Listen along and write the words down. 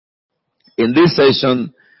In this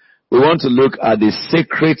session, we want to look at the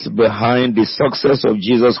secrets behind the success of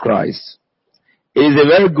Jesus Christ. It is a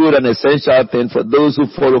very good and essential thing for those who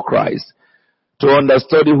follow Christ to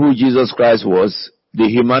understand who Jesus Christ was, the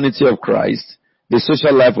humanity of Christ, the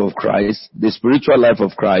social life of Christ, the spiritual life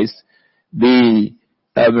of Christ, the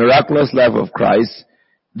miraculous life of Christ,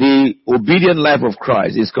 the obedient life of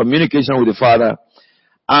Christ, his communication with the Father,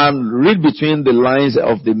 and read between the lines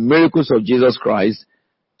of the miracles of Jesus Christ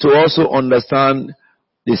to also understand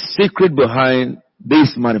the secret behind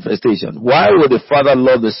this manifestation. Why would the Father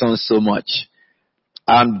love the Son so much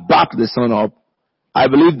and back the Son up? I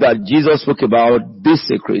believe that Jesus spoke about these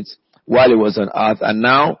secrets while he was on earth, and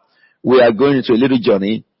now we are going into a little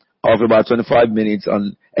journey of about 25 minutes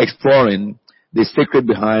on exploring the secret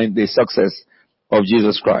behind the success of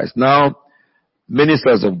Jesus Christ. Now,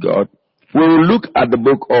 ministers of God, we will look at the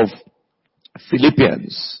book of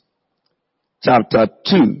Philippians, chapter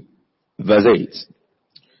 2, verse 8.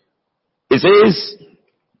 It says,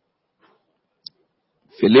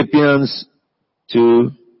 Philippians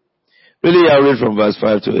 2, really I'll read from verse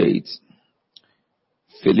 5 to 8.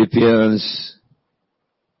 Philippians.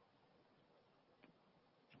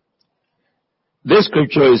 This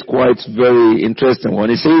scripture is quite very interesting one.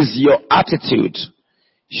 It says, your attitude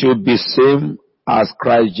should be same as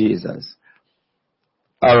Christ Jesus.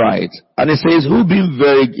 Alright. And it says, who being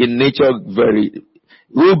in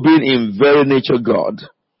very nature God,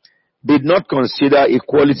 did not consider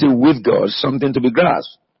equality with God something to be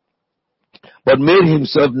grasped, but made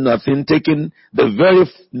himself nothing, taking the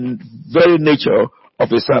very nature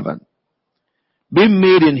of a servant, being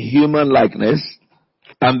made in human likeness,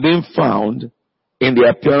 and being found in the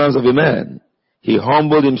appearance of a man, he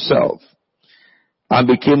humbled himself and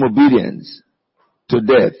became obedient to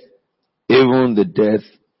death, even the death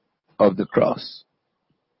of the cross.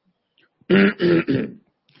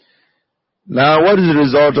 Now, what is the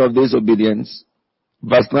result of this obedience?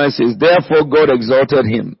 Verse 9 says, therefore God exalted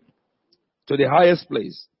him to the highest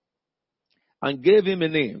place and gave him a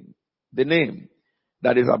name, the name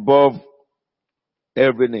that is above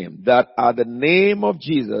every name, that at the name of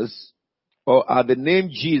Jesus, or at the name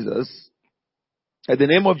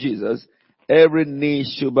of Jesus, every knee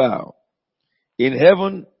should bow, in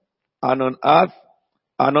heaven and on earth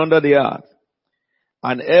and under the earth,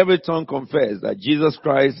 and every tongue confess that Jesus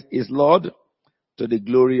Christ is Lord, to the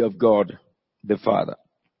glory of God the Father.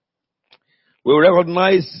 We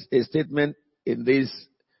recognize a statement in this,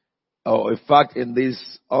 or a fact in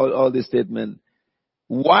this, all this statement.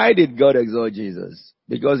 Why did God exalt Jesus?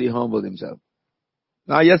 Because he humbled himself.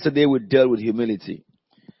 Now, yesterday we dealt with humility,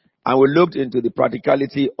 and we looked into the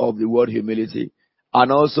practicality of the word humility,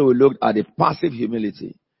 and also we looked at the passive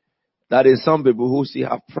humility. That is, some people who still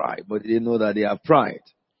have pride, but they didn't know that they have pride.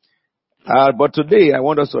 But today I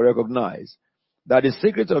want us to recognize that the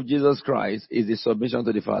secret of Jesus Christ is the submission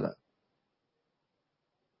to the Father.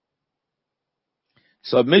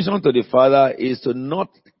 Submission to the Father is to not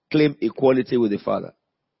claim equality with the Father.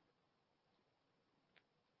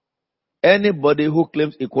 Anybody who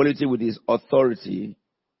claims equality with his authority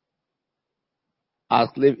has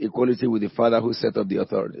claimed equality with the Father who set up the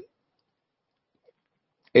authority.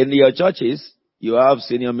 In your churches, you have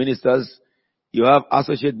senior ministers, you have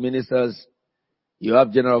associate ministers, you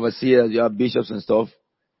have general overseers, you have bishops and stuff.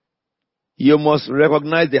 You must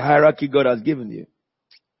recognize the hierarchy God has given you.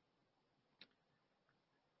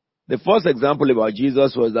 The first example about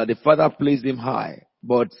Jesus was that the Father placed him high,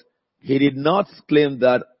 but he did not claim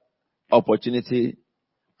that opportunity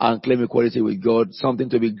and claim equality with God, something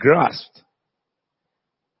to be grasped.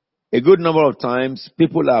 A good number of times,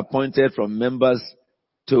 people are appointed from members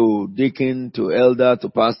to deacon, to elder, to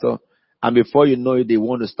pastor, and before you know it, they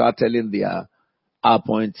want to start telling their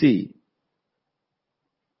appointee,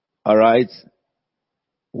 alright,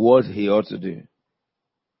 what he ought to do.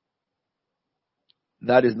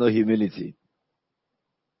 That is no humility.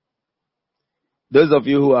 Those of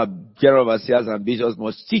you who are general overseers and bishops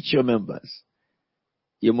must teach your members.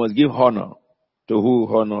 You must give honor to who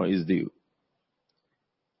honor is due.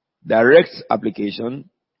 Direct application,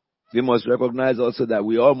 we must recognize also that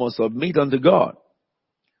we all must submit unto God,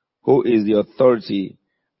 who is the authority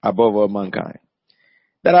above all mankind.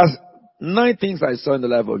 There are 9 things I saw in the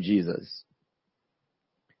life of Jesus.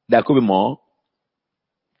 There could be more.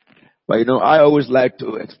 But I always like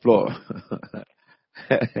to explore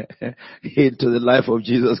into the life of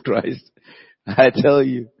Jesus Christ. I tell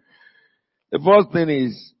you. The first thing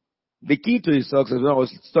is, the key to his success when I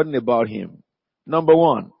was studying about him. Number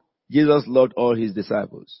 1, Jesus loved all his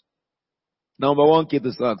disciples. Number 1 key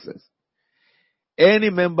to success. Any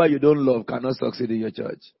member you don't love cannot succeed in your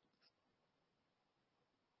church.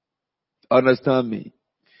 Understand me?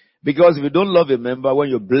 Because if you don't love a member, when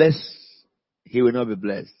you bless, he will not be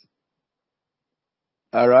blessed.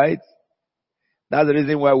 Alright? That's the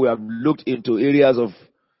reason why we have looked into areas of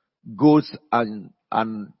goats and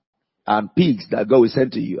pigs that God will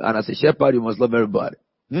send to you. And as a shepherd, you must love everybody.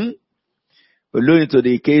 We look into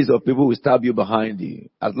the case of people who stab you behind you.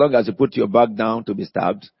 As long as you put your back down to be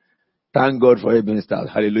stabbed, thank God for it being stabbed.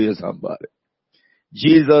 Hallelujah, somebody.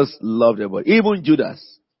 Jesus loved everybody. Even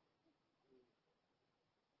Judas.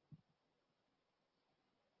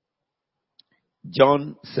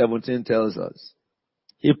 John 17 tells us.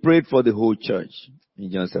 He prayed for the whole church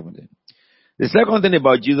in John 17. The second thing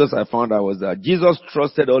about Jesus I found out was that Jesus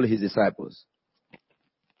trusted all his disciples.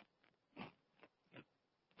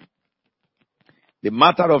 The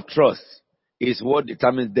matter of trust is what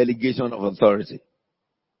determines delegation of authority.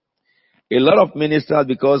 A lot of ministers,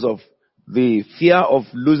 because of the fear of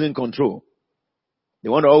losing control, they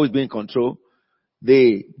want to always be in control,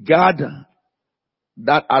 they guard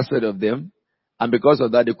that aspect of them, and because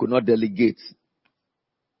of that, they could not delegate.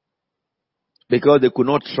 Because they could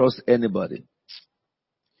not trust anybody.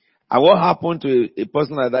 And what happened to a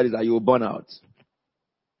person like that is that you will burn out.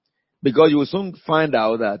 Because you will soon find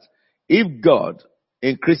out that if God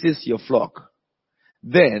increases your flock,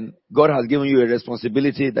 then God has given you a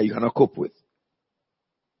responsibility that you cannot cope with.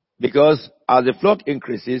 Because as the flock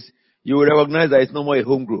increases, you will recognize that it's no more a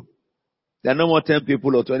home group. There are no more 10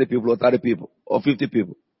 people or 20 people or 30 people or 50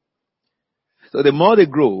 people. So the more they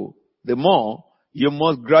grow, the more you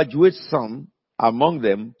must graduate some among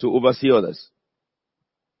them to oversee others.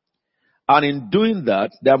 And in doing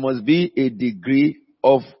that, there must be a degree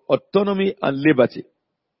of autonomy and liberty.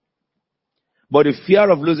 But the fear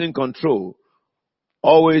of losing control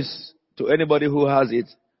always, to anybody who has it,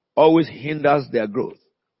 always hinders their growth.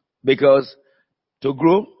 Because to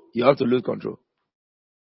grow, you have to lose control.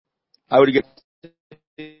 I will get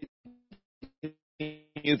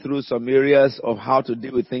you through some areas of how to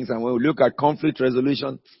deal with things. And when we look at conflict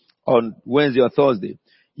resolution on Wednesday or Thursday,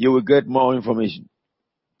 you will get more information.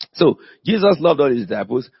 So, Jesus loved all his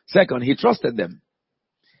disciples. Second, he trusted them.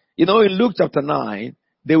 You know, in Luke chapter 9,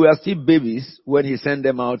 they were still babies when he sent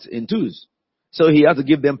them out in twos. So he had to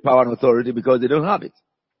give them power and authority because they don't have it.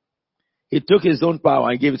 He took his own power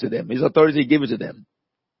and gave it to them. His authority, he gave it to them.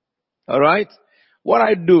 Alright? What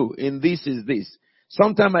I do in this is this.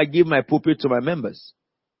 Sometimes I give my pulpit to my members.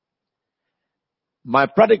 My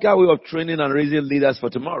practical way of training and raising leaders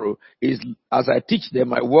for tomorrow is, as I teach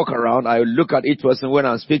them, I walk around, I look at each person when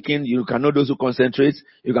I'm speaking. You can know those who concentrate.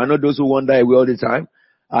 You can know those who wander away all the time.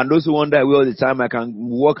 And those who wander away all the time, I can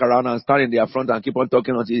walk around and stand in their front and keep on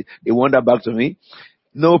talking until they wander back to me.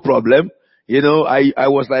 No problem. You know, I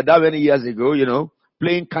was like that many years ago, you know,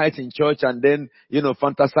 playing kites in church and then, you know,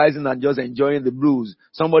 fantasizing and just enjoying the blues.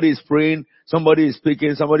 Somebody is praying, somebody is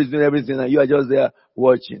speaking, somebody is doing everything, and you are just there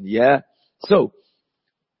watching. Yeah? So,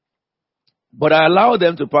 but I allow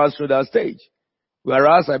them to pass through that stage.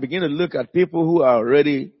 Whereas I begin to look at people who are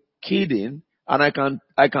already keyed in, and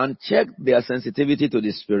I can check their sensitivity to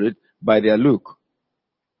the Spirit by their look.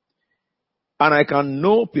 And I can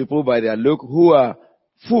know people by their look who are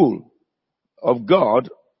full of God,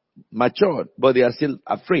 matured, but they are still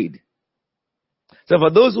afraid. So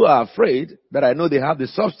for those who are afraid, that I know they have the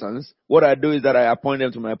substance, what I do is that I appoint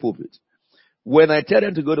them to my pulpit. When I tell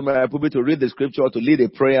them to go to my pulpit to read the scripture or to lead a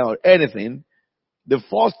prayer or anything, the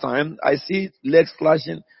first time I see legs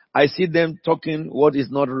flashing, I see them talking what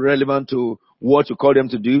is not relevant to what you call them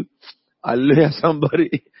to do. I hear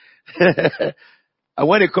somebody. And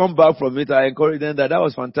when they come back from it, I encourage them that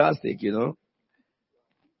was fantastic, you know.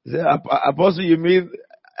 Say, Apostle, you mean,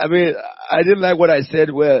 I didn't like what I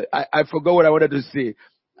said. Well, I forgot what I wanted to say.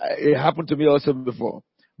 It happened to me also before.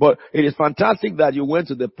 But it is fantastic that you went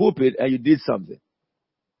to the pulpit and you did something.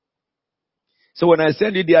 So when I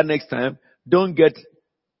send you there next time, don't get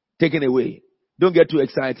taken away. Don't get too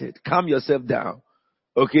excited. Calm yourself down.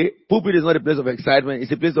 Okay? Pulpit is not a place of excitement.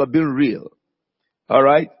 It's a place of being real.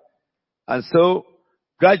 Alright? And so,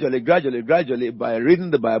 gradually, by reading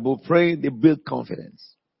the Bible, praying, they build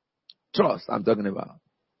confidence. Trust, I'm talking about.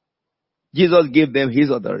 Jesus gave them his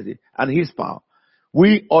authority and his power.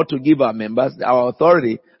 We ought to give our members our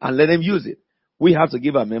authority and let them use it. We have to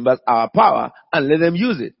give our members our power and let them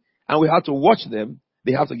use it. And we have to watch them.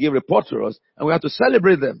 They have to give report to us and we have to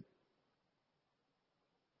celebrate them.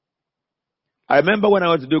 I remember when I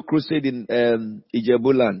went to do crusade in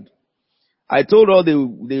Ijebu land. I told all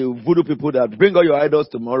the voodoo people that bring all your idols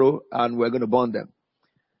tomorrow and we're going to burn them.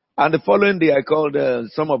 And the following day I called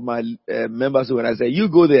some of my members and I said, you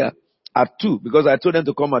go there at 2 because I told them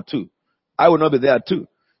to come at 2. I will not be there at 2.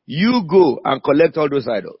 You go and collect all those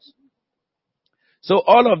idols. So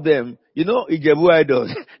all of them, Ijebu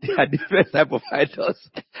idols, they are different type of idols.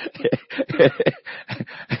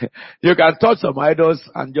 You can touch some idols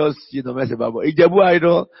and just, mess about. But Ijebu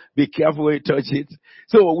idol, be careful when you touch it.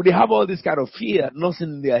 So they have all this kind of fear, nothing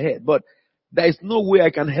in their head. But there is no way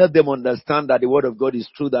I can help them understand that the word of God is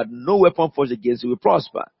true, that no weapon forged against you will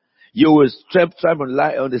prosper. You will strap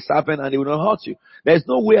on the serpent and it will not hurt you. There is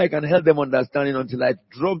no way I can help them understand it until I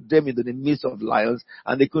drop them into the midst of lions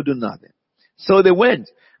and they could do nothing. So they went.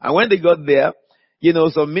 And when they got there,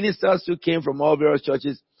 some ministers who came from all various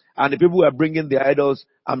churches, and the people were bringing the idols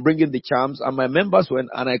and bringing the charms, and my members went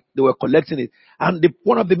and they were collecting it. And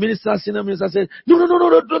one of the ministers, senior minister, said, no,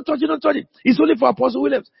 don't touch it. It's only for Apostle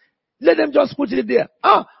Williams. Let them just put it there.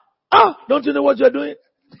 Don't you know what you're doing?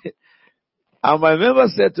 And my member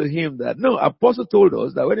said to him that, no, Apostle told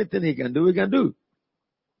us that anything he can do, we can do.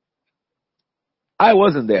 I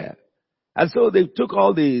wasn't there. And so they took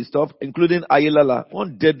all the stuff, including Ayilala,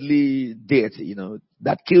 one deadly deity,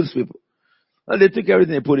 that kills people. And they took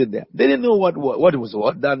everything and put it there. They didn't know what was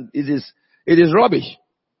what. Then it is rubbish.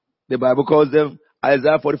 The Bible calls them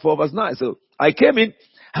Isaiah 44 verse 9. So I came in,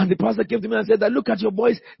 and the pastor came to me and said that, look at your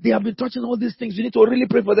boys. They have been touching all these things. You need to really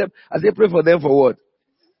pray for them. I said, pray for them for what?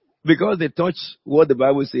 Because they touch what the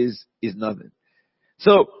Bible says is nothing.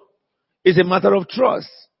 So it's a matter of trust.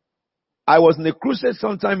 I was in a crusade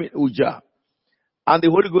sometime in Uja, and the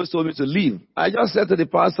Holy Ghost told me to leave. I just said to the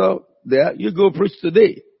pastor there, you go preach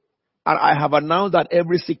today. And I have announced that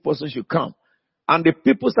every sick person should come. And the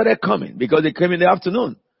people started coming because they came in the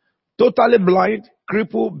afternoon. Totally blind,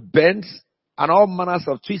 crippled, bent, and all manners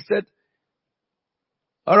of twisted.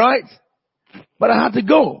 Alright? But I had to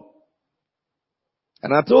go.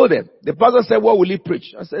 And I told them, the pastor said, what will he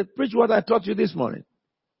preach? I said, preach what I taught you this morning.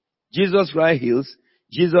 Jesus Christ heals.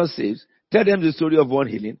 Jesus saves. Tell them the story of one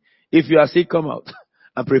healing. If you are sick, come out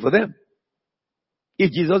and pray for them.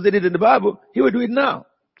 If Jesus did it in the Bible, he will do it now.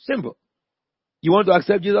 Simple. You want to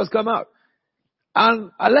accept Jesus, come out. And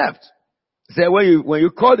I left. Said, when you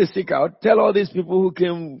call the sick out, tell all these people who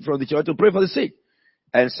came from the church to pray for the sick.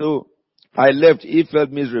 And so I left. He felt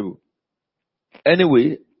miserable.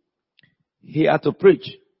 Anyway, he had to preach.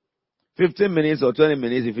 15 minutes or 20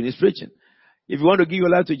 minutes, he finished preaching. If you want to give your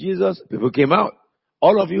life to Jesus, people came out.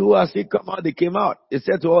 All of you who are sick, come out. They came out. They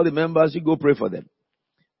said to all the members, you go pray for them.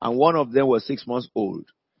 And one of them was 6 months old.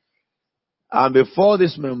 And before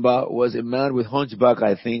this member was a man with hunchback,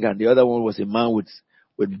 I think, and the other one was a man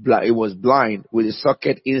he was blind with a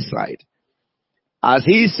socket inside. As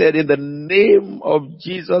he said, in the name of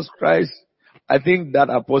Jesus Christ, I think that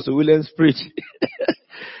Apostle Williams preached.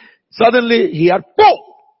 Suddenly he had boom!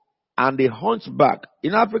 And the hunchback,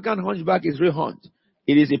 in African hunchback is real hunch.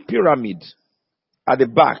 It is a pyramid at the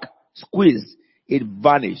back, squeezed, it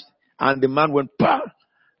vanished, and the man went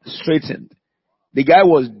straightened. The guy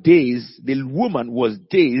was dazed, the woman was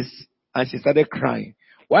dazed, and she started crying.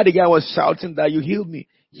 While the guy was shouting that you healed me,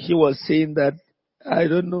 she was saying that, I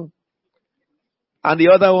don't know. And the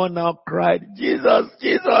other one now cried, Jesus,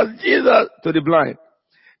 Jesus, Jesus, to the blind.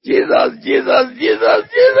 Jesus, Jesus, Jesus,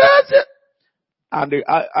 Jesus. And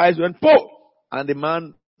the eyes went poof, and the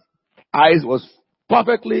man's eyes was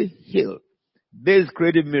perfectly healed. This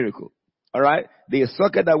created miracle. Alright? The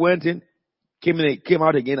socket that went in came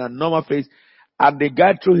out again, and normal face. And the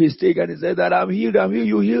guy threw his stick and he said that I'm healed,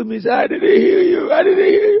 you healed me. He said, I didn't heal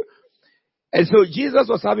you. And so Jesus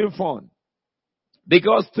was having fun.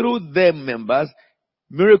 Because through them members,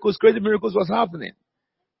 crazy miracles was happening.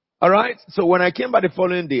 Alright? So when I came back the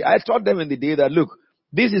following day, I taught them in the day that, look,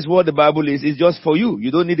 this is what the Bible is. It's just for you. You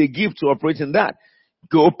don't need a gift to operate in that.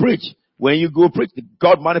 Go preach. When you go preach,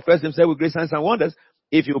 God manifests himself with great signs and wonders.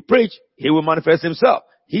 If you preach, he will manifest himself.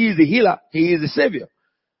 He is the healer. He is the savior.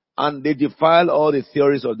 And they defile all the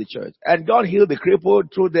theories of the church. And God healed the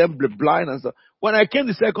crippled, through them the blind and so. When I came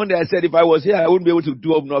the second day, I said, if I was here, I wouldn't be able to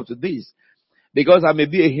do up to this. Because I may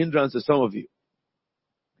be a hindrance to some of you.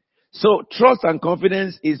 So trust and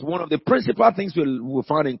confidence is one of the principal things we'll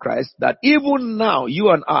find in Christ, that even now, you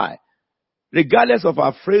and I, regardless of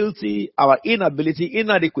our frailty, our inability,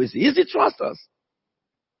 inadequacy, is to trust us.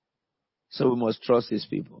 So we must trust his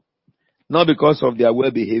people. Not because of their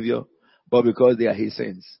well behavior, but because they are his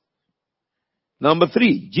saints. Number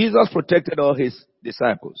 3, Jesus protected all his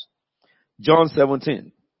disciples. John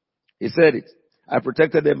 17. He said it. I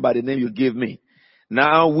protected them by the name you gave me.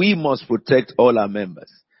 Now we must protect all our members.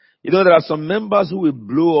 You know, there are some members who will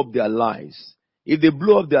blow up their lives. If they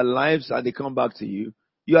blow up their lives and they come back to you,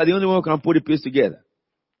 you are the only one who can put the piece together.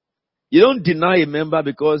 You don't deny a member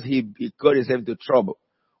because he got himself into trouble.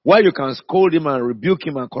 While you can scold him and rebuke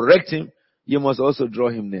him and correct him, you must also draw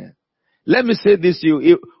him near. Let me say this to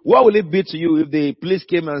you. What will it be to you if the police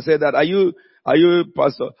came and said that, are you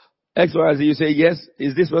Pastor X, Y, Z? You say, yes.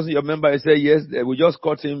 Is this person your member? I say, yes. We just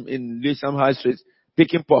caught him in Lewisham High Street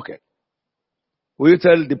picking pocket. Will you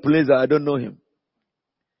tell the police that I don't know him?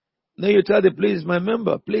 No, you tell the police, my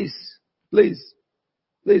member, please,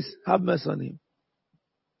 have mercy on him.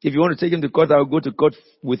 If you want to take him to court, I'll go to court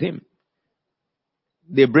with him.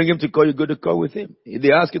 They bring him to court, you go to court with him. If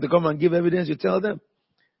they ask you to come and give evidence, you tell them.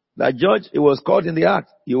 That judge, he was caught in the act.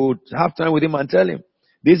 You would have time with him and tell him,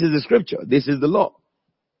 this is the scripture, this is the law.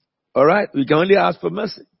 Alright? We can only ask for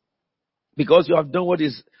mercy. Because you have done what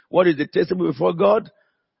is detestable before God,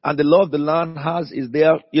 and the law of the land is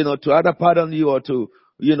there, to either pardon you or to,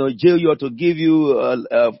 jail you or to give you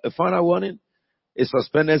a final warning, a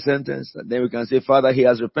suspended sentence. And then we can say, Father, he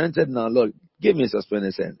has repented now, Lord, give me a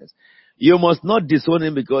suspended sentence. You must not disown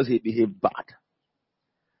him because he behaved bad.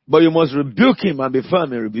 But you must rebuke him and be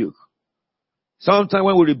firm in rebuke. Sometimes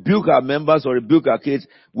when we rebuke our members or rebuke our kids,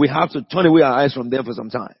 we have to turn away our eyes from them for some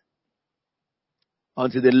time.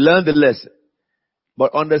 Until they learn the lesson.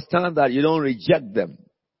 But understand that you don't reject them.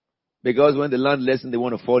 Because when they learn the lesson, they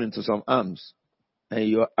want to fall into some arms. And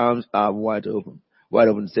your arms are wide open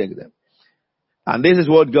to take them. And this is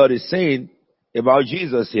what God is saying about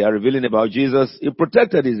Jesus here, revealing about Jesus. He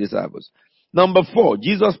protected his disciples. Number 4,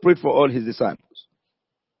 Jesus prayed for all his disciples.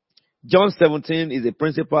 John 17 is a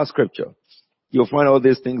principal scripture. You'll find all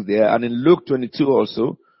these things there. And in Luke 22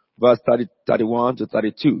 also, verse 31 to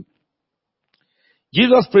 32.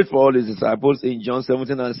 Jesus prayed for all his disciples in John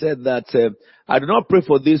 17 and said that, I do not pray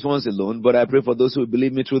for these ones alone, but I pray for those who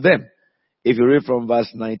believe me through them. If you read from verse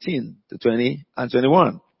 19 to 20 and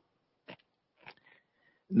 21.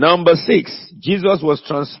 Number 6, Jesus was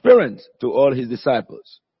transparent to all his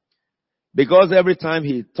disciples. Because every time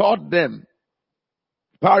he taught them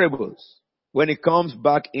parables, when he comes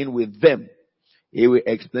back in with them, he will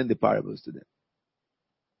explain the parables to them.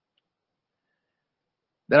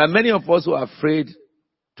 There are many of us who are afraid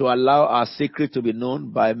to allow our secret to be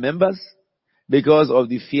known by members because of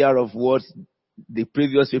the fear of what the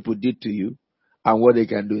previous people did to you and what they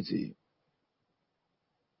can do to you.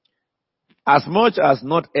 As much as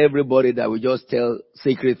not everybody that will just tell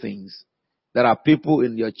secret things, there are people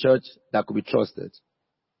in your church that could be trusted.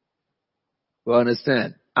 We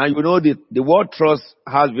understand. And you know the word trust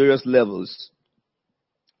has various levels.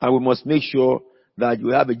 And we must make sure that you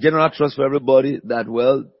have a general trust for everybody that,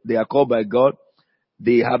 well, they are called by God,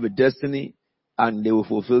 they have a destiny, and they will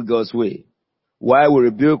fulfill God's way. While we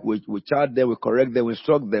rebuke, we charge them, we correct them, we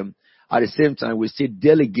instruct them, at the same time we still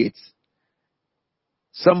delegate.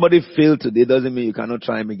 Somebody failed today doesn't mean you cannot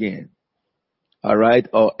try him again. Alright?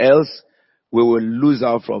 Or else we will lose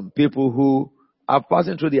out from people who are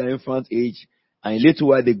passing through their infant age, and a little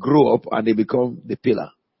while they grow up and they become the pillar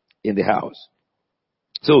in the house.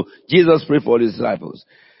 So, Jesus prayed for all his disciples.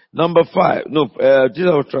 Number 5,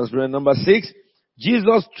 Jesus was transparent. Number 6,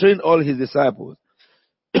 Jesus trained all his disciples.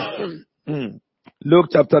 Luke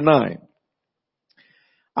chapter 9.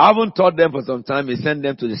 I haven't taught them for some time. He sent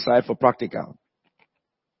them to the side for practical.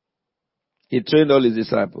 He trained all his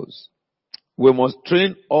disciples. We must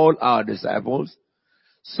train all our disciples.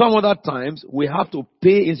 Some other times, we have to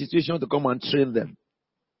pay institutions to come and train them.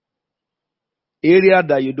 Area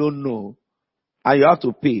that you don't know, and you have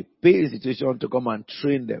to pay institution to come and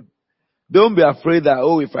train them. Don't be afraid that,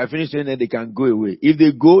 if I finish training them, they can go away. If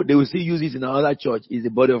they go, they will still use it in another church. It's the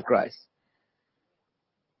body of Christ.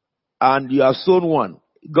 And you have sown one.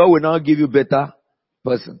 God will now give you better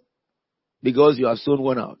person. Because you have sown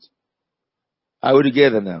one out. Are we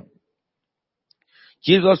together now?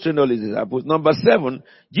 Jesus trained all his disciples. Number 7,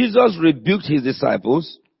 Jesus rebuked his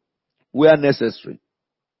disciples where necessary.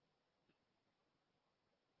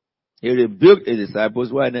 He rebuked his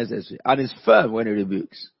disciples where necessary. And is firm when he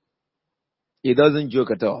rebukes. He doesn't joke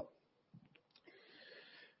at all.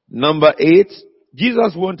 Number 8,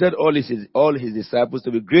 Jesus wanted all his disciples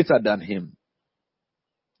to be greater than him.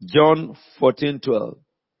 John 14:12.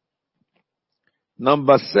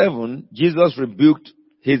 Number 7, Jesus rebuked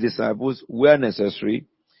his disciples where necessary.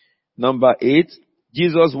 Number 8,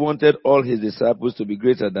 Jesus wanted all his disciples to be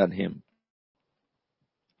greater than him.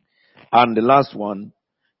 And the last one,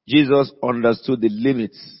 Jesus understood the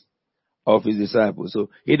limits of his disciples. So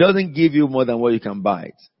he doesn't give you more than what you can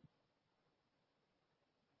bite.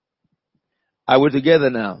 Are we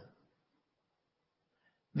together now?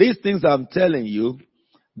 These things I'm telling you,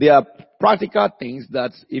 they are practical things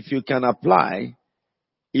that if you can apply,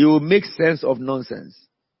 it will make sense of nonsense.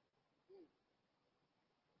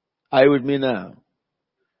 Are you with me now?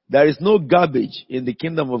 There is no garbage in the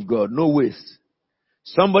kingdom of God, no waste.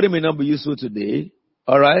 Somebody may not be useful today,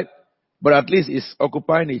 alright? but at least it's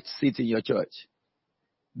occupying its seat in your church.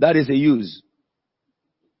 That is a use.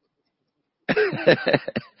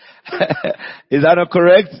 Is that not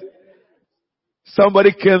correct?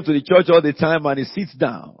 Somebody came to the church all the time and he sits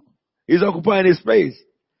down. He's occupying his space.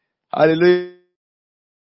 Hallelujah.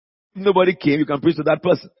 If nobody came, you can preach to that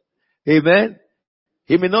person. Amen.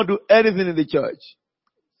 He may not do anything in the church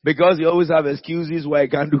because you always have excuses why he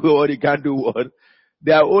can't do what, he can't do what.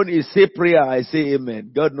 Their own is say prayer, I say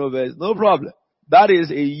amen. God knows, no problem. That is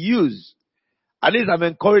a use. At least I'm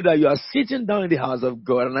encouraged that you are sitting down in the house of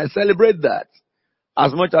God, and I celebrate that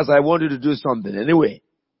as much as I want you to do something anyway.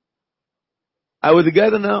 Are we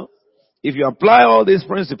together now? If you apply all these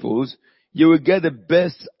principles, you will get the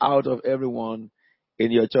best out of everyone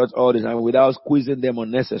in your church all the time without squeezing them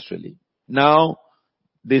unnecessarily. Now,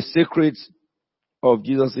 the secrets of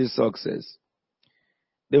Jesus' success.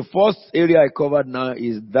 The first area I covered now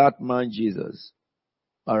is that man Jesus.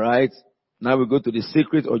 Alright? Now we go to the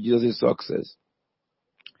secret of Jesus' success.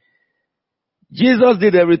 Jesus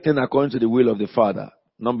did everything according to the will of the Father.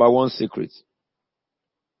 Number one secret.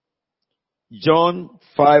 John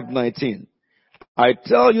 5:19. I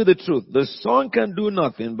tell you the truth, the Son can do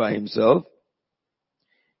nothing by himself.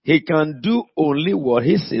 He can do only what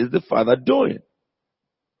he sees the Father doing.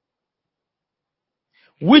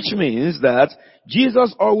 Which means that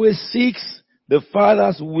Jesus always seeks the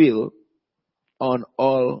Father's will on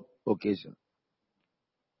all occasions.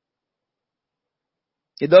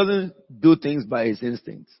 He doesn't do things by his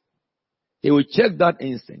instincts. He will check that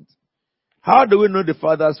instinct. How do we know the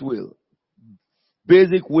Father's will?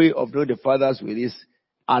 Basic way of knowing the Father's will is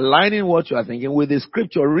aligning what you are thinking with the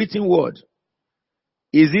scripture written word.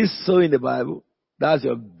 Is this so in the Bible? That's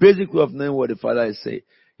your basic way of knowing what the Father is saying.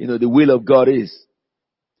 The will of God is.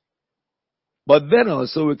 But then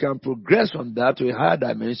also we can progress from that to a higher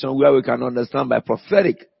dimension where we can understand by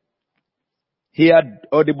prophetic. He had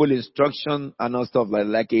audible instruction and all stuff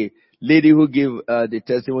like a lady who gave the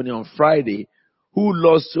testimony on Friday who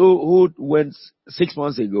went 6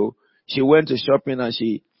 months ago. She went to shopping and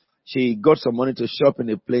she got some money to shop in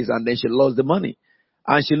a place and then she lost the money.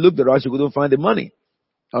 And she looked around, she couldn't find the money.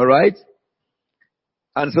 Alright?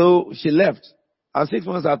 And so she left. And 6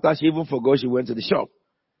 months after, she even forgot she went to the shop.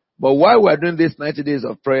 But while we are doing this 90 days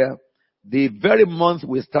of prayer, the very month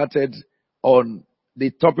we started on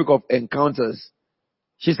the topic of encounters,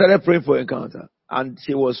 she started praying for encounter. And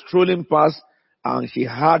she was strolling past and she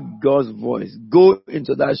heard God's voice. Go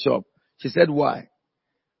into that shop. She said, why?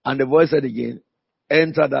 And the voice said again,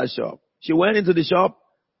 enter that shop. She went into the shop.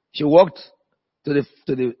 She walked to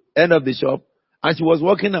the end of the shop and she was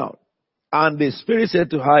walking out. And the Spirit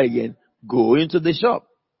said to her again, go into the shop.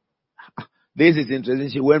 This is interesting.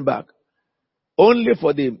 She went back. Only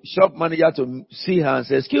for the shop manager to see her and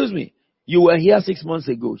say, excuse me, you were here 6 months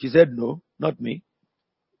ago. She said, no, not me.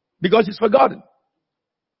 Because she's forgotten.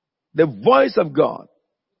 The voice of God.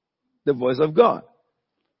 The voice of God.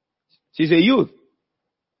 She's a youth.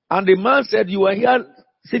 And the man said, you were here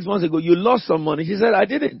 6 months ago. You lost some money. She said, I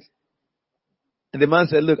didn't. And the man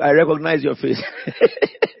said, look, I recognize your face.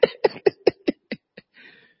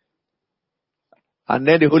 And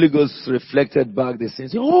then the Holy Ghost reflected back the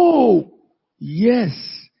sins. Oh, yes.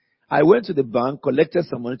 I went to the bank, collected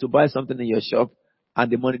some money to buy something in your shop, and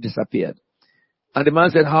the money disappeared. And the man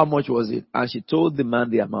said, how much was it? And she told the man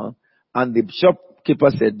the amount. And the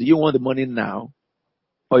shopkeeper said, do you want the money now?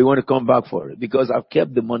 Or you want to come back for it? Because I've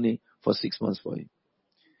kept the money for 6 months for you.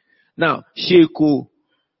 Now, she could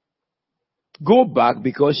go back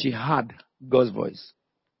because she had God's voice.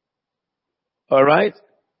 Alright?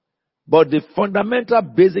 But the fundamental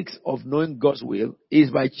basics of knowing God's will is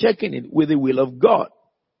by checking it with the will of God.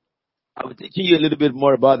 I will teach you a little bit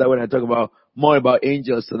more about that when I talk more about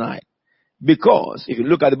angels tonight. Because if you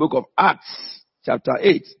look at the book of Acts, chapter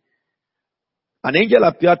 8, an angel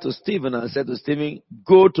appeared to Stephen and said to Stephen,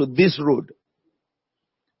 go to this road.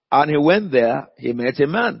 And he went there, he met a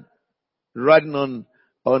man riding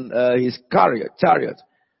on his chariot.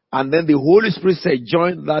 And then the Holy Spirit said,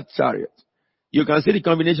 join that chariot. You can see the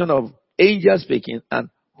combination of angel speaking and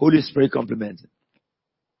Holy Spirit complementing.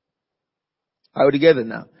 Are we together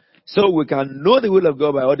now? So we can know the will of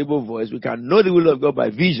God by audible voice. We can know the will of God by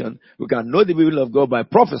vision. We can know the will of God by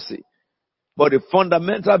prophecy. But the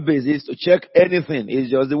fundamental basis to check anything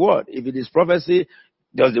is just the word. If it is prophecy,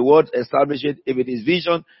 does the word establish it? If it is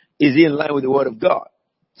vision, is it in line with the word of God?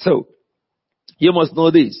 So, you must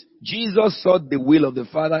know this. Jesus sought the will of the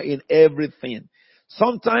Father in everything.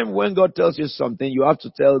 Sometimes when God tells you something, you have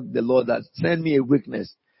to tell the Lord that send me a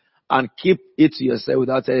weakness and keep it to yourself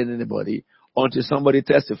without telling anybody until somebody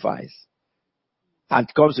testifies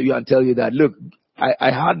and comes to you and tell you that, look,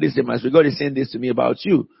 I heard this in my spirit. God is saying this to me about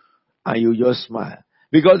you. And you just smile.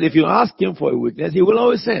 Because if you ask him for a witness, he will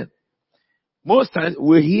always send. Most times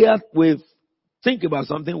we think about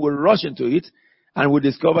something, we rush into it, and we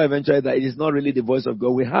discover eventually that it is not really the voice of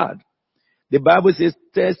God we heard. The Bible says,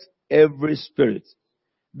 test every spirit.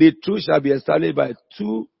 The truth shall be established by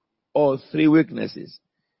 2 or 3 witnesses.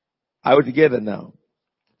 Are we together now?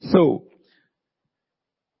 So,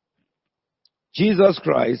 Jesus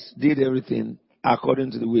Christ did everything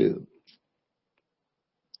according to the will.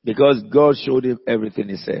 Because God showed him everything,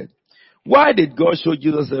 he said. Why did God show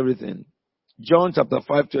Jesus everything? John chapter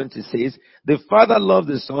 5:20 says, the Father loves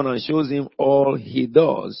the Son and shows him all he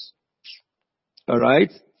does.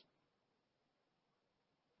 Alright?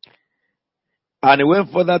 And he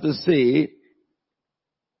went further to say,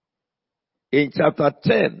 in chapter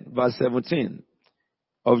 10, verse 17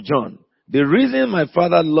 of John, the reason my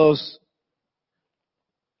Father loves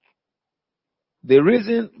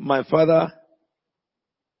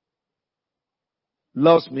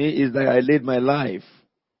me is that I laid my life.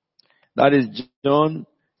 That is John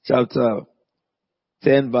chapter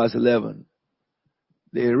 10 verse 11.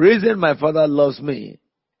 The reason my Father loves me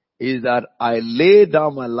is that I lay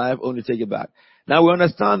down my life only to take it back. Now we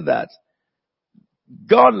understand that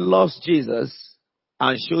God loves Jesus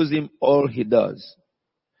and shows him all he does.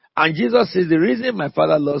 And Jesus says the reason my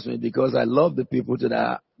Father loves me because I love the people to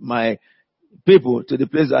the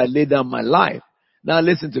place where I lay down my life. Now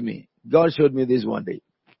listen to me. God showed me this one day.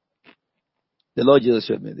 The Lord Jesus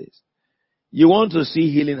showed me this. You want to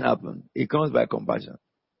see healing happen, it comes by compassion.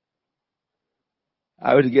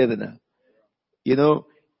 Are we together now? You know,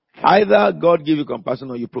 either God give you compassion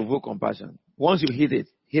or you provoke compassion. Once you hit it,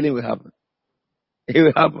 healing will happen. It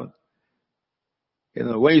will happen. You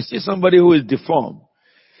know, when you see somebody who is deformed,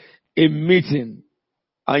 in meeting,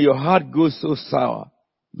 and your heart goes so sour,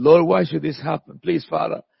 Lord, why should this happen? Please,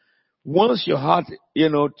 Father. Once your heart,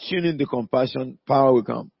 tune into compassion, power will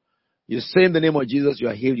come. You say in the name of Jesus, you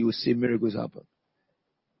are healed, you will see miracles happen.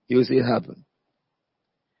 You will see it happen.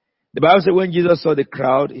 The Bible says when Jesus saw the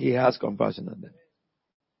crowd, he has compassion on them.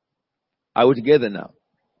 Are we together now?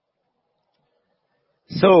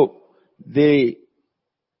 So,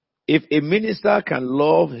 if a minister can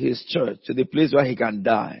love his church to the place where he can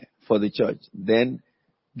die for the church, then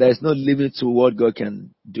there is no limit to what God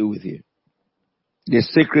can do with you. The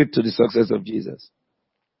secret to the success of Jesus.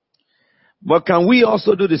 But can we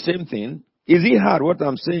also do the same thing? Is it hard what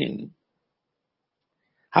I'm saying?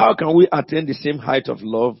 How can we attain the same height of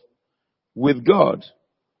love with God?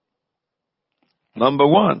 Number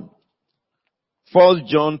 1, 1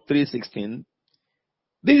 John 3:16.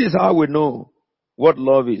 This is how we know what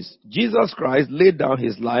love is. Jesus Christ laid down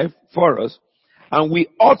his life for us, and we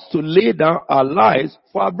ought to lay down our lives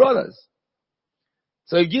for our brothers.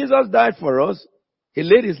 So if Jesus died for us, he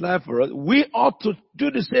laid his life for us, we ought to do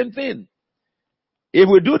the same thing. If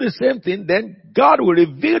we do the same thing, then God will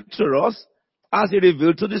reveal to us as he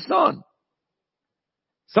revealed to the Son.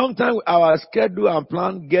 Sometimes our schedule and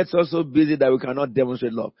plan gets us so busy that we cannot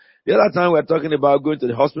demonstrate love. The other time we were talking about going to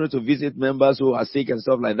the hospital to visit members who are sick and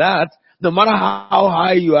stuff like that. No matter how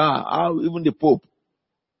high you are, even the Pope.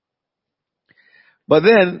 But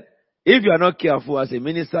then, if you are not careful as a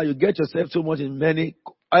minister, you get yourself so much in many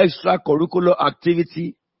extracurricular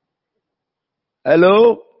activity.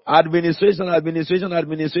 Hello? Administrative.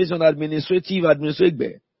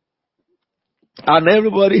 And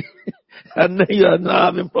everybody, and then you are not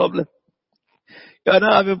having problem. You are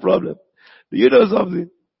not having problem. Do you know something?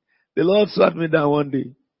 The Lord sat me down one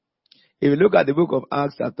day. If you look at the book of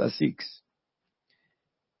Acts chapter 6,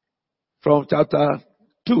 from chapter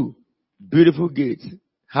 2, beautiful gates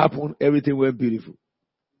happened, everything went beautiful.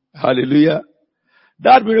 Hallelujah.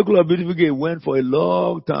 That miracle of beautiful gate went for a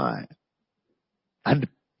long time. And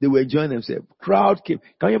they were enjoying themselves. Crowd came.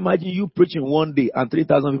 Can you imagine you preaching one day and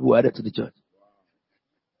 3,000 people were added to the church?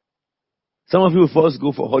 Some of you first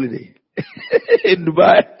go for holiday in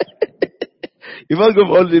Dubai. You must go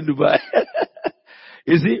for holiday in Dubai.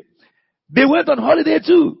 You see, they went on holiday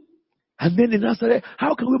too. And then they now started,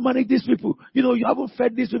 how can we manage these people? You haven't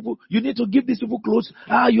fed these people. You need to give these people clothes.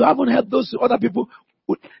 You haven't helped those other people.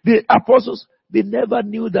 The apostles, they never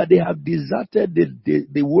knew that they have deserted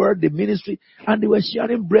the word, the ministry, and they were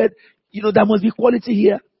sharing bread. There must be quality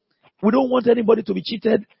here. We don't want anybody to be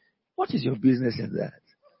cheated. What is your business in that?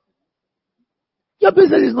 Your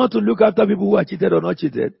business is not to look after people who are cheated or not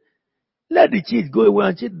cheated. Let the cheat go away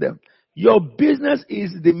and cheat them. Your business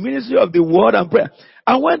is the ministry of the word and prayer.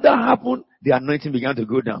 And when that happened, the anointing began to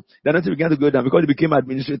go down. The anointing began to go down because they became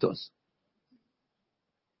administrators.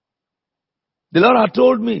 The Lord had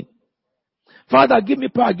told me, Father, give me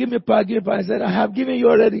power, give me power, give me power. I said, I have given you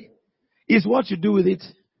already. It's what you do with it.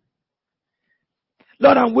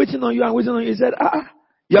 Lord, I'm waiting on you. I'm waiting on you. He said,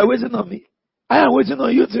 you are waiting on me. I am waiting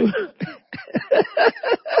on you too.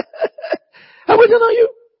 I'm waiting on you.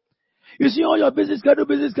 You see all your business schedule.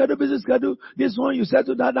 This one you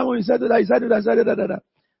settle that one you settle that, you settle that.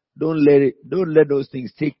 Don't let those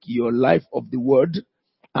things take your life of the word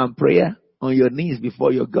and prayer on your knees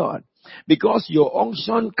before your God. Because your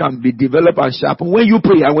unction can be developed and sharpened when you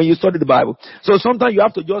pray and when you study the Bible. So sometimes you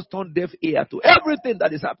have to just turn deaf ear to everything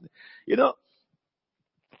that is happening. You know,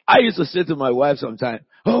 I used to say to my wife sometimes,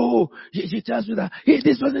 she tells me that, hey,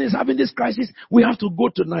 this person is having this crisis. We have to go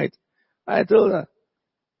tonight. I told her,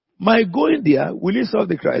 my going there, will it solve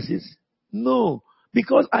the crisis? No,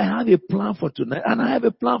 because I have a plan for tonight and I have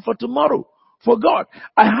a plan for tomorrow. For God,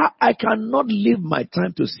 I cannot leave my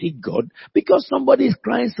time to seek God because somebody is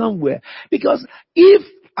crying somewhere. Because if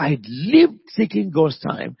I live seeking God's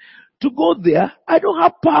time to go there, I don't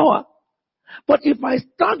have power. But if I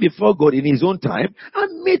stand before God in His own time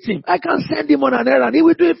and meet Him, I can send Him on an errand. He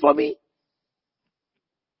will do it for me.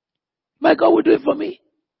 My God will do it for me.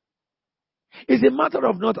 It's a matter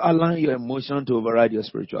of not allowing your emotion to override your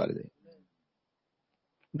spirituality.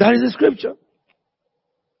 That is the scripture.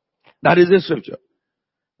 That is the scripture.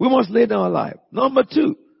 We must lay down our life. Number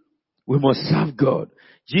 2, we must serve God.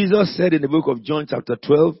 Jesus said in the book of John chapter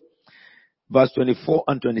 12, verse 24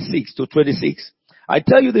 and 26 to 26, I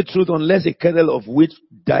tell you the truth, unless a kernel of wheat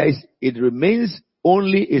dies, it remains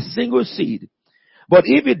only a single seed. But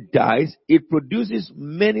if it dies, it produces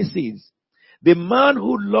many seeds. The man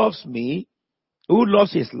who loves me, who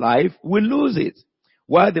loves his life, will lose it,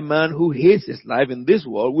 while the man who hates his life in this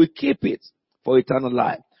world will keep it for eternal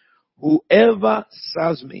life. Whoever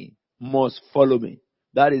serves me must follow me.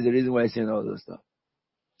 That is the reason why I'm saying all those stuff.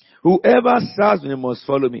 Whoever serves me must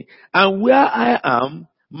follow me. And where I am,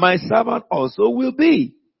 my servant also will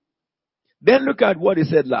be. Then look at what he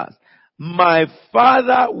said last. My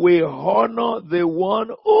Father will honor the one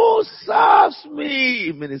who serves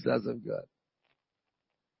me, ministers of God.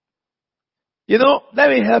 You know, let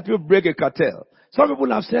me help you break a cartel. Some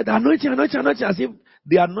people have said, anointing, as if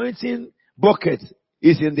the anointing bucket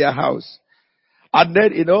is in their house. And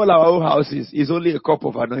then in all our own houses, is only a cup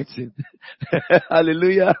of anointing.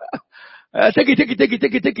 Hallelujah. Take it.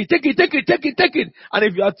 And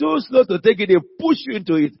if you are too slow to take it, they push you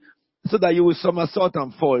into it so that you will somersault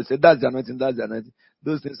and fall. Say, that's the anointing.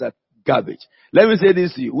 Those things are garbage. Let me say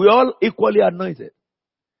this to you. We all equally anointed.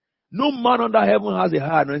 No man under heaven has a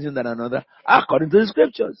higher anointing than another, according to the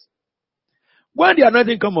scriptures. When the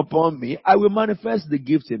anointing come upon me, I will manifest the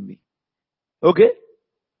gift in me. Okay?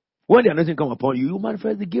 When the anointing come upon you, you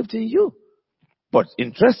manifest the gift in you. But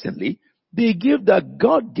interestingly, the gift that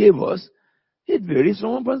God gave us, it varies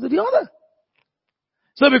from one person to the other.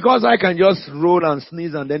 So because I can just roll and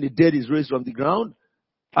sneeze and then the dead is raised from the ground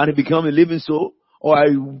and it becomes a living soul, or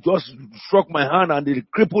I just struck my hand and the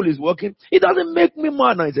cripple is walking, it doesn't make me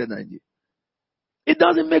more anointed than you. It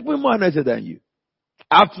doesn't make me more anointed than you.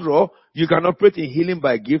 After all, you can operate in healing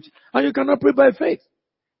by gift and you can operate by faith.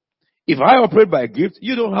 If I operate by gift,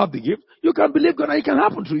 you don't have the gift, you can believe God and it can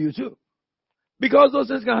happen to you too. Because those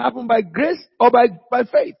things can happen by grace or by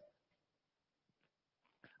faith.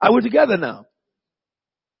 Are we together now?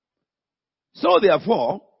 So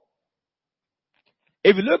therefore,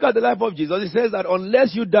 if you look at the life of Jesus, it says that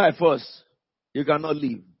unless you die first, you cannot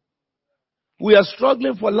live. We are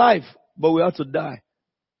struggling for life, but we have to die.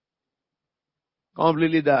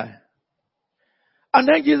 Completely die. And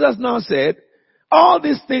then Jesus now said, all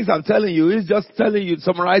these things I'm telling you is just telling you,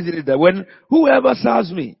 summarizing it, that when whoever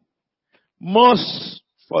serves me must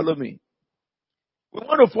follow me. We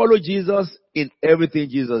want to follow Jesus in everything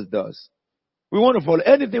Jesus does. We want to follow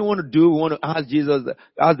anything we want to do. We want to ask Jesus,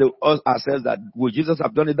 ourselves that would Jesus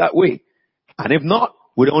have done it that way? And if not,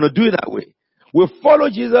 we don't want to do it that way. We follow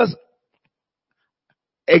Jesus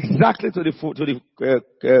exactly to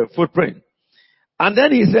the footprint. And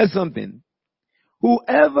then he says something.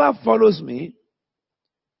 Whoever follows me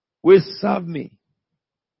will serve me.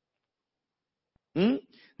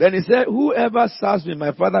 Then he said, whoever serves me,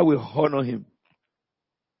 my Father will honor him.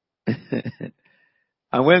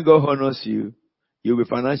 And when God honors you, you'll be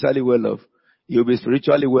financially well off. You'll be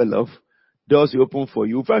spiritually well off. Doors will open for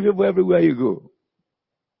you. You'll find people everywhere you go.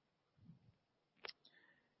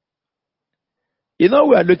 You know,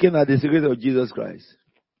 we are looking at the secret of Jesus Christ.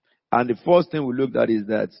 And the first thing we looked at is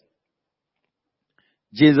that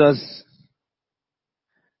Jesus,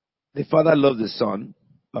 the Father loves the Son,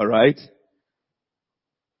 alright?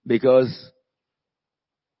 Because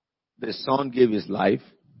the Son gave his life.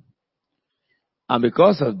 And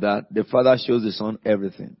because of that, the Father shows the Son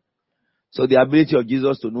everything. So the ability of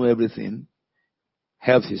Jesus to know everything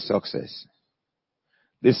helps his success.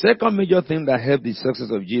 The second major thing that helped the success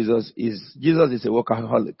of Jesus is a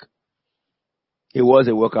workaholic. He was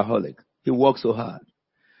a workaholic. He worked so hard.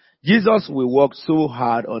 Jesus will work so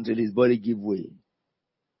hard until his body give way.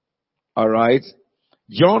 Alright?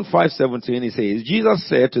 John 5:17, he says, Jesus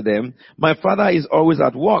said to them, my Father is always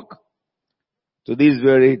at work to this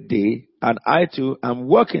very day, and I too am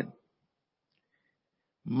working.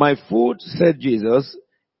 My food, said Jesus,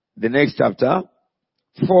 the next chapter,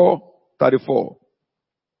 4:34.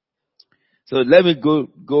 So let me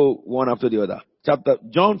go one after the other.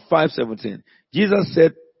 John 5:17. Jesus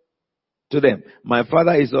said to them, my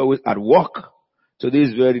Father is always at work to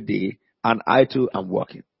this very day, and I too am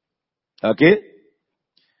working. Okay?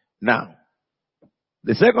 Now,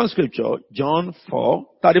 the second scripture, John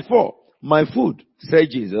 4:34. My food,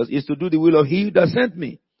 said Jesus, is to do the will of he that sent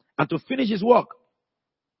me and to finish his work.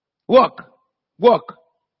 Work, work,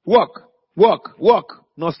 work, work, work,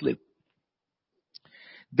 no sleep.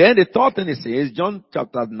 Then the third thing it says, John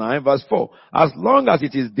chapter 9 verse 4. As long as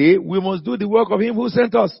it is day, we must do the work of him who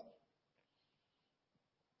sent us.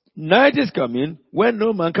 Night is coming when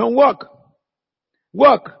no man can work.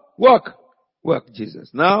 Work, work, work,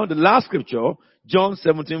 Jesus. Now the last scripture, John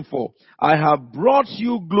 17:4. I have brought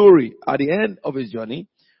you glory at the end of his journey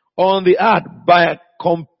on the earth by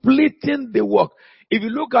completing the work. If you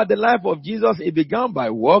look at the life of Jesus, he began by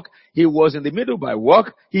work, he was in the middle by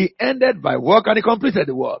work, he ended by work, and he completed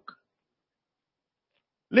the work.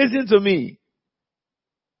 Listen to me.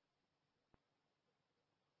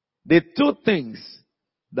 The two things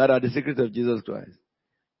that are the secret of Jesus Christ.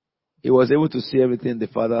 He was able to see everything the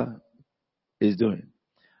Father is doing.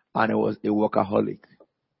 And he was a workaholic.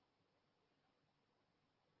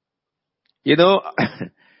 You know,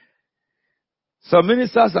 some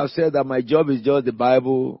ministers have said that my job is just the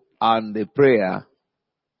Bible and the prayer.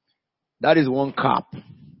 That is one cap.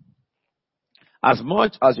 As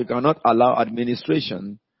much as you cannot allow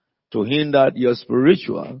administration to hinder your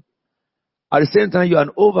spiritual, at the same time you are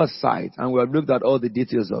an oversight, and we have looked at all the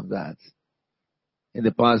details of that in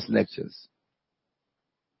the past lectures.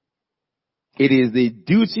 It is the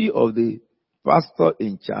duty of the pastor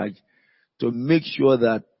in charge to make sure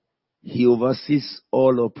that he oversees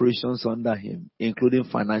all operations under him, including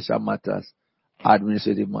financial matters,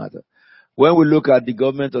 administrative matters. When we look at the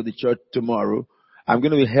government of the church tomorrow, I'm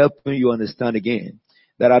going to be helping you understand again.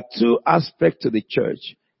 There are two aspects to the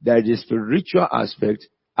church. There is the spiritual aspect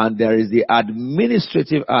and there is the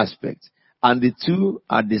administrative aspect. And the two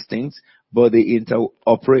are distinct, but they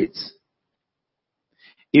interoperate.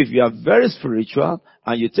 If you are very spiritual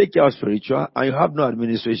and you take care of spiritual and you have no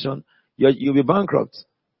administration, you'll be bankrupt.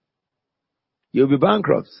 You'll be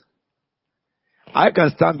bankrupt. I can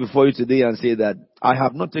stand before you today and say that I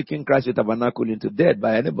have not taken Christ with Tabernacle into debt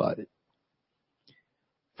by anybody.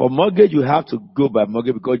 For mortgage, you have to go by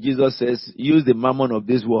mortgage because Jesus says, use the mammon of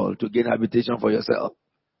this world to gain habitation for yourself.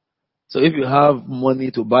 So if you have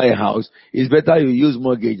money to buy a house, it's better you use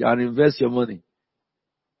mortgage and invest your money.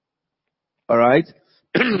 Alright?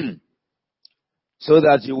 So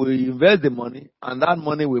that you will invest the money and that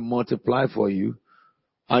money will multiply for you.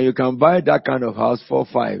 And you can buy that kind of house 4,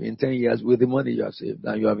 5 in 10 years with the money you have saved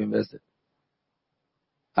and you have invested.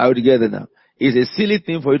 Are we together now? It's a silly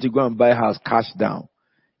thing for you to go and buy a house cash down.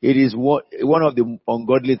 It is one of the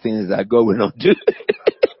ungodly things that God will not do.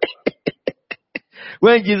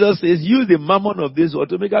 When Jesus says, use the mammon of this world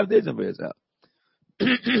to make habitation for yourself.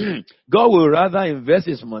 God will rather invest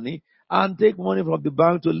his money and take money from the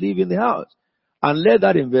bank to live in the house. And let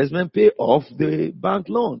that investment pay off the bank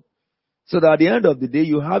loan. So that at the end of the day,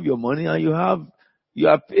 you have your money and you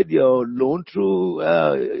have paid your loan through,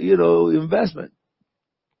 investment.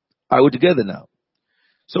 Are we together now?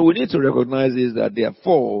 So we need to recognize is that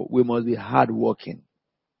therefore we must be hardworking.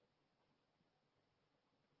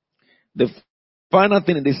 The final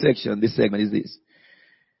thing in this segment is this.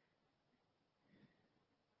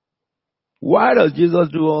 Why does Jesus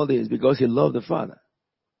do all this? Because he loved the Father.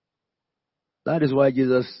 That is why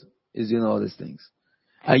Jesus is doing all these things.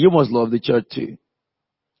 And you must love the church too.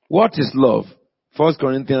 What is love? 1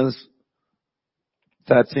 Corinthians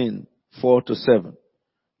 13, 4-7.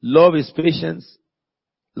 Love is patience.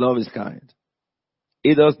 Love is kind.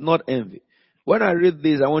 It does not envy. When I read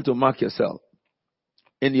this, I want to mark yourself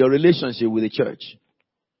in your relationship with the church,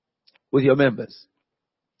 with your members.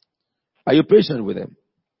 Are you patient with them?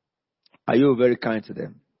 Are you very kind to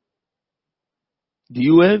them? Do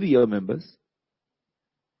you envy your members?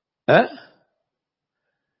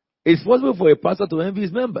 It's possible for a pastor to envy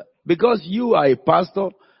his member because you are a pastor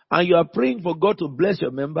and you are praying for God to bless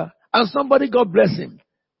your member, and somebody God bless him,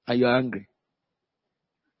 and you are angry.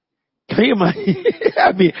 Can you imagine?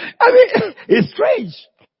 I mean, it's strange.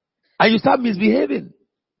 And you start misbehaving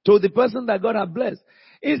to the person that God has blessed.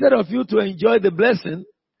 Instead of you to enjoy the blessing,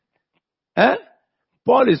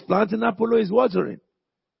 Paul is planting, Apollo is watering.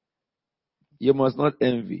 You must not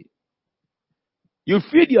envy. You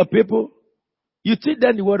feed your people, you teach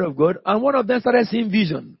them the word of God, and one of them started seeing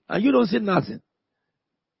vision, and you don't see nothing.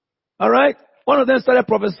 Alright? One of them started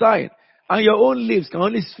prophesying, and your own lips can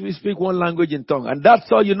only speak one language in tongue, and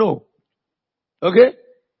that's all you know. Okay?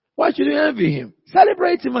 Why should you envy him?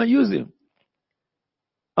 Celebrate him and use him.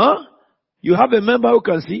 You have a member who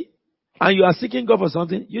can see, and you are seeking God for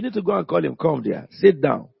something, you need to go and call him. Come there. Sit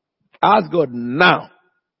down. Ask God now.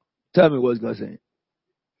 Tell me what's God saying.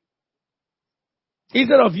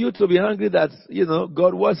 Instead of you to be angry that,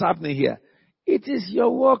 God, what's happening here? It is your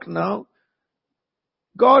work now.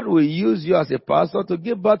 God will use you as a pastor to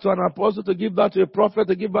give birth to an apostle, to give birth to a prophet,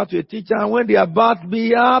 to give birth to a teacher, and when they are birth,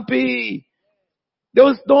 be happy.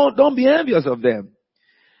 Don't be envious of them.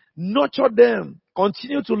 Nurture them.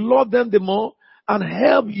 Continue to love them the more and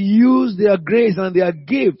help use their grace and their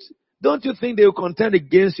gifts. Don't you think they will contend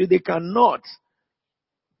against you? They cannot.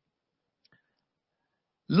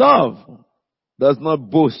 Love does not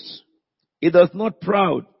boast. It does not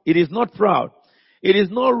proud. It is not proud. It is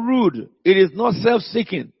not rude. It is not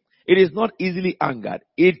self-seeking. It is not easily angered.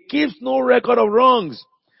 It keeps no record of wrongs.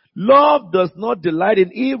 Love does not delight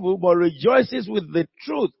in evil, but rejoices with the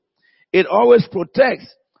truth. It always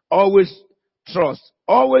protects, always trusts,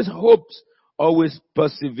 always hopes, always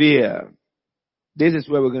persevere. This is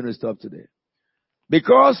where we're going to stop today.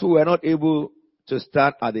 Because we were not able to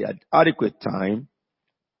start at the adequate time,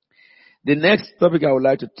 the next topic I would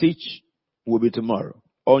like to teach will be tomorrow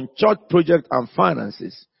on church project and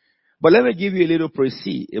finances. But let me give you a little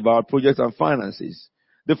précis about projects and finances.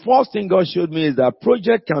 The first thing God showed me is that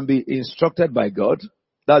project can be instructed by God.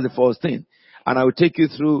 That's the first thing. And I will take you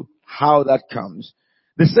through how that comes.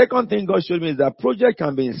 The second thing God showed me is that project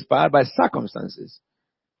can be inspired by circumstances.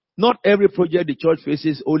 Not every project the church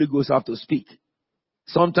faces, Holy Ghost have to speak.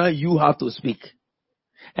 Sometimes you have to speak.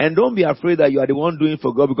 And don't be afraid that you are the one doing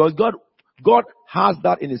for God, because God has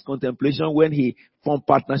that in his contemplation when he formed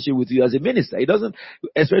partnership with you as a minister. He doesn't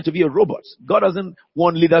expect to be a robot. God doesn't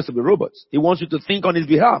want leaders to be robots. He wants you to think on his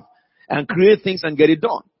behalf and create things and get it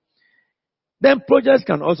done. Then projects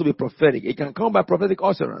can also be prophetic. It can come by prophetic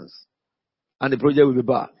utterance, and the project will be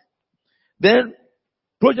back. Then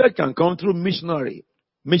project can come through missionary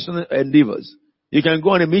endeavors. You can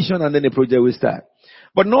go on a mission and then the project will start.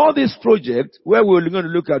 But in all these projects, where we're going to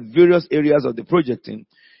look at various areas of the projecting,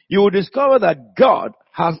 you will discover that God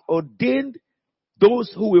has ordained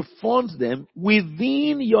those who will fund them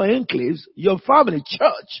within your enclaves, your family,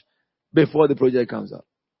 church, before the project comes up.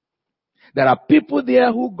 There are people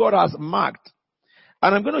there who God has marked.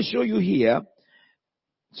 And I'm going to show you here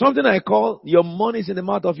something I call your money is in the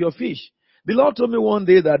mouth of your fish. The Lord told me one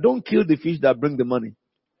day that don't kill the fish that bring the money.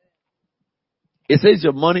 He says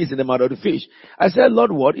your money is in the mouth of the fish. I said,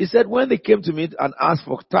 Lord, what? He said, when they came to me and asked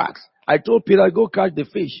for tax, I told Peter, go catch the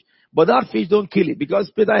fish. But that fish, don't kill it,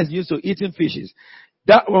 because Peter is used to eating fishes.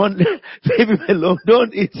 That one, leave him alone.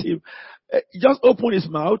 Don't eat him. Just open his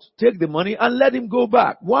mouth, take the money, and let him go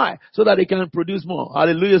back. Why? So that he can produce more.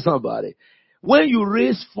 Hallelujah, somebody. When you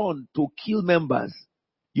raise funds to kill members,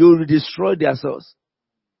 you will destroy their source.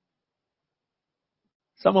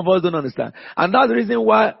 Some of us don't understand. And that's the reason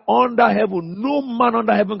why under heaven, no man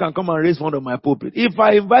under heaven can come and raise fund on my pulpit. If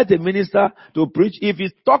I invite a minister to preach, if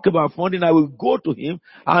he talk about funding, I will go to him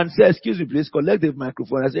and say, excuse me, please collect the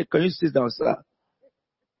microphone. I say, can you sit down, sir?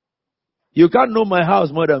 You can't know my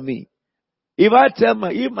house more than me. If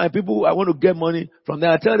my people, I want to get money from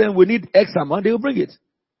them, I tell them we need X amount, they will bring it.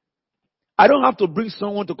 I don't have to bring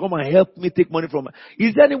someone to come and help me take money from.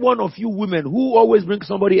 Is there any one of you women who always bring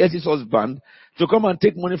somebody else's husband to come and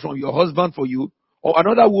take money from your husband for you? Or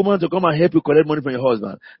another woman to come and help you collect money from your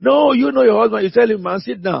husband? No, you know your husband. You tell him, man,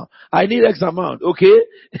 sit down. I need X amount. Okay?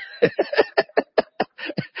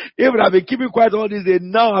 Even I've been keeping quiet all these days.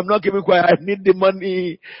 Now I'm not keeping quiet. I need the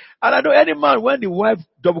money. And I know any man, when the wife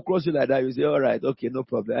double cross you like that, you say, all right, okay, no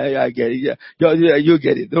problem. I get it. Yeah, you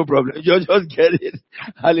get it. No problem. You just get it.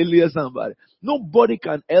 Hallelujah, somebody. Nobody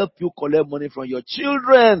can help you collect money from your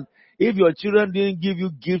children. If your children didn't give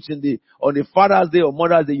you gifts on the Father's Day or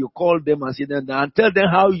Mother's Day, you call them and sit them down and tell them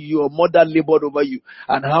how your mother labored over you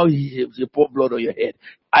and how she poured blood on your head.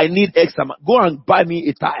 I need extra money. Go and buy me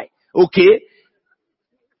a tie. Okay?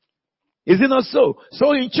 Is it not so?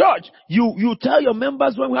 So in church, you tell your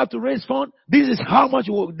members when we have to raise fund, this is how much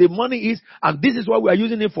the money is, and this is what we are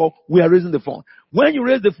using it for. We are raising the fund. When you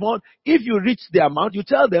raise the fund, if you reach the amount, you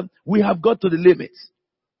tell them, we have got to the limit.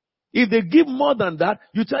 If they give more than that,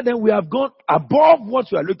 you tell them, we have gone above what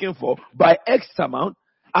we are looking for by X amount.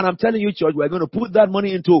 And I'm telling you, church, we're going to put that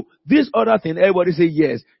money into this other thing. Everybody say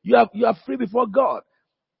yes. You are free before God.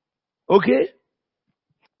 Okay?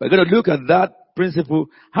 We're going to look at that principle,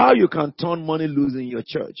 how you can turn money loose in your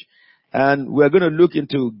church. And we're going to look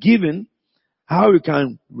into giving, how you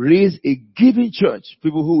can raise a giving church.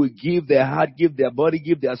 People who will give their heart, give their body,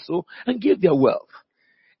 give their soul, and give their wealth.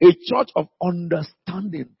 A church of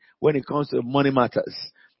understanding when it comes to money matters.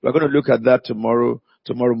 We're going to look at that tomorrow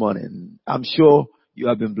morning. I'm sure you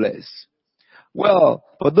have been blessed. Well,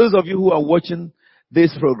 for those of you who are watching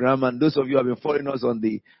this program and those of you who have been following us on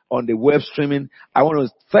the web streaming, I want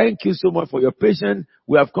to thank you so much for your patience.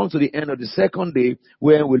 We have come to the end of the second day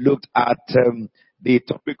where we looked at the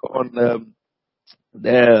topic on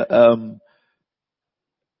the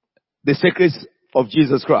secrets of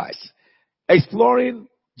Jesus Christ, exploring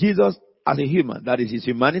Jesus as a human, that is his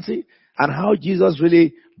humanity, and how Jesus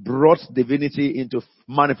really brought divinity into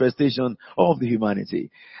manifestation of the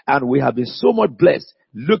humanity. And we have been so much blessed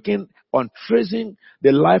looking on tracing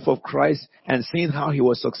the life of Christ and seeing how he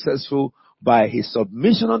was successful by his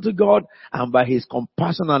submission unto God and by his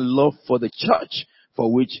compassion and love for the church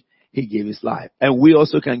for which he gave his life. And we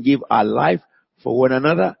also can give our life for one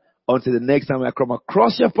another. Until the next time I come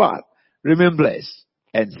across your path, remain blessed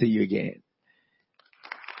and see you again.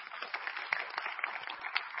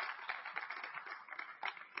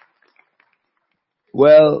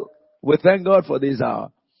 Well, we thank God for this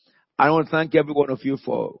hour. I want to thank every one of you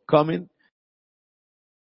for coming.